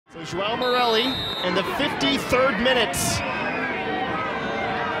So Joao Morelli in the 53rd minute.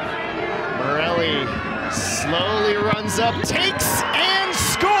 Morelli slowly runs up, takes and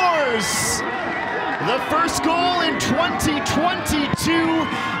scores! The first goal in 2022,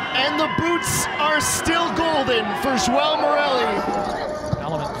 and the boots are still golden for Joao Morelli.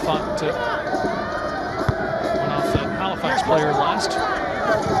 Element thought went off the Halifax player last.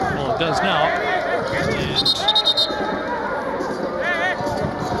 Well, it does now. And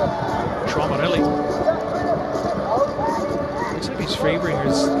Joao Morelli looks like he's favoring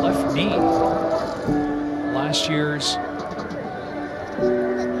his left knee. Last year's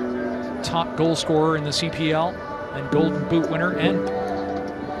top goal scorer in the CPL and Golden Boot winner and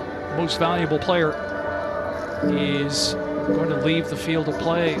most valuable player is going to leave the field of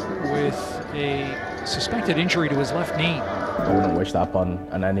play with a suspected injury to his left knee. I wouldn't wish that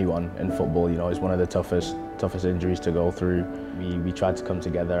on anyone in football. You know, it's one of the toughest injuries to go through. We tried to come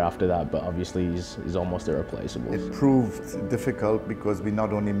together after that, but obviously he's almost irreplaceable. It proved difficult because we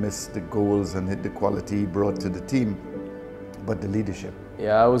not only missed the goals and hit the quality he brought to the team, but the leadership.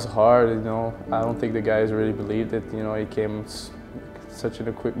 Yeah, it was hard, you know. I don't think the guys really believed it. You know, it came such in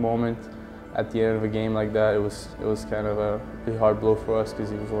a quick moment. At the end of a game like that, it was kind of a really hard blow for us because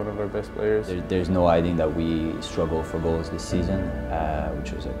he was one of our best players. There's no hiding that we struggled for goals this season,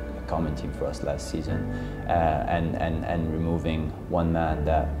 which was a common theme for us last season, and removing one man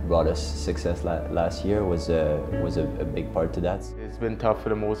that brought us success last year was a big part to that. It's been tough for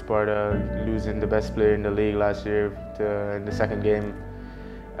the most part, losing the best player in the league last year in the second game.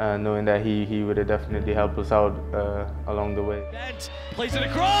 Knowing that he would have definitely helped us out along the way. Bent, plays it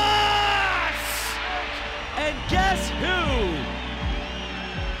across! And guess who?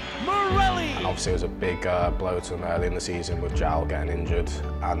 Morelli! And obviously it was a big blow to him early in the season with Joao getting injured.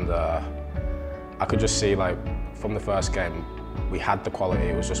 And I could just see, like, from the first game, we had the quality.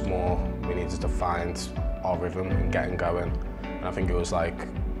 It was just more, we needed to find our rhythm and getting going. And I think it was like,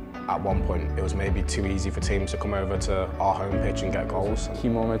 at one point, it was maybe too easy for teams to come over to our home pitch and get goals. Key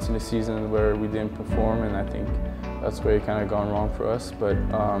moments in the season where we didn't perform, and I think that's where it kind of gone wrong for us. But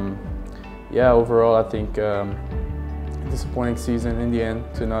yeah, overall, I think disappointing season in the end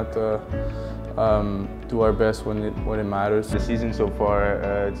to not do our best when it matters. The season so far,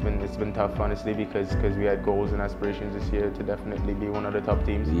 it's been tough, honestly, because we had goals and aspirations this year to definitely be one of the top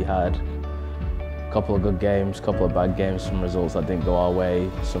teams. We had a couple of good games, a couple of bad games, some results that didn't go our way,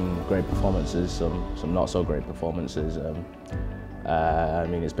 some great performances, some not so great performances. I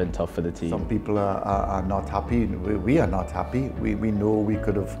mean, it's been tough for the team. Some people are not happy. We are not happy. We know we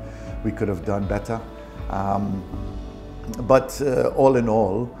could have done better. But all in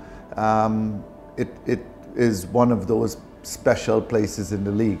all, it is one of those special places in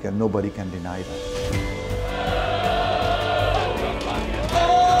the league, and nobody can deny that.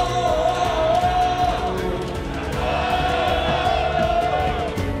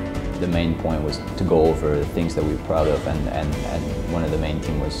 The main point was to go over the things that we were proud of, and one of the main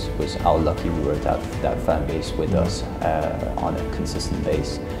things was how lucky we were to have that fan base with us on a consistent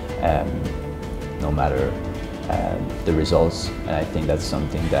base, no matter the results. And I think that's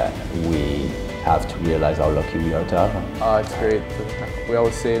something that we have to realize how lucky we are to have them. It's great. We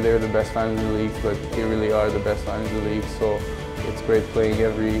always say they're the best fans in the league, but they really are the best fans in the league. So it's great playing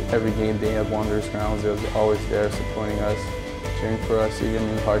every game day at Wanderers grounds. They're always there supporting us, cheering for us even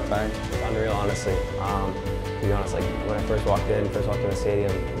in hard times. It's unreal, honestly. To be honest, like when I first walked in the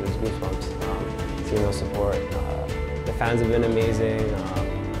stadium, it was goosebumps. Seeing the support. The fans have been amazing.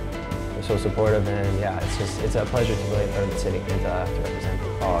 They're so supportive, and yeah, it's a pleasure to play in front of the city and to represent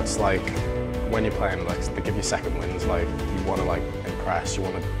them. Oh, it's like when you're playing, like, they give you second wins. Like, you want to, like, impress. You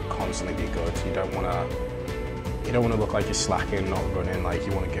want to constantly be good. You don't want to look like you're slacking, not running. Like,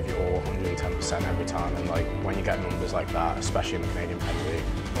 you want to give your all 110% every time. And like when you get numbers like that, especially in the Canadian Premier League,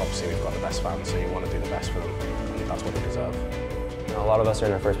 obviously we've got the best fans, so you want to do the best for them, and that's what they deserve. You know, a lot of us are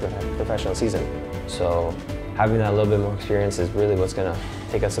in our first professional season, so having that little bit more experience is really what's going to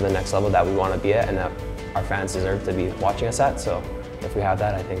take us to the next level that we want to be at, and that our fans deserve to be watching us at. So if we have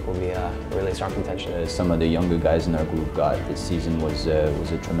that, I think we'll be a really strong contention. Some of the younger guys in our group got this season was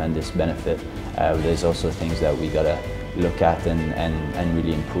a tremendous benefit. There's also things that we gotta look at and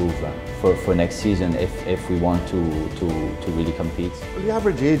really improve for next season if we want to really compete. Well, the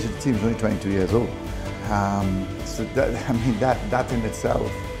average age of the team is only 22 years old. So that, I mean, that in itself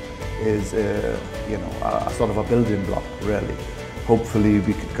is you know, a sort of a building block, really. Hopefully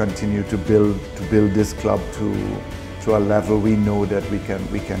we can continue to build this club to a level we know that we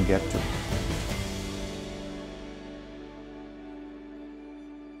can get to.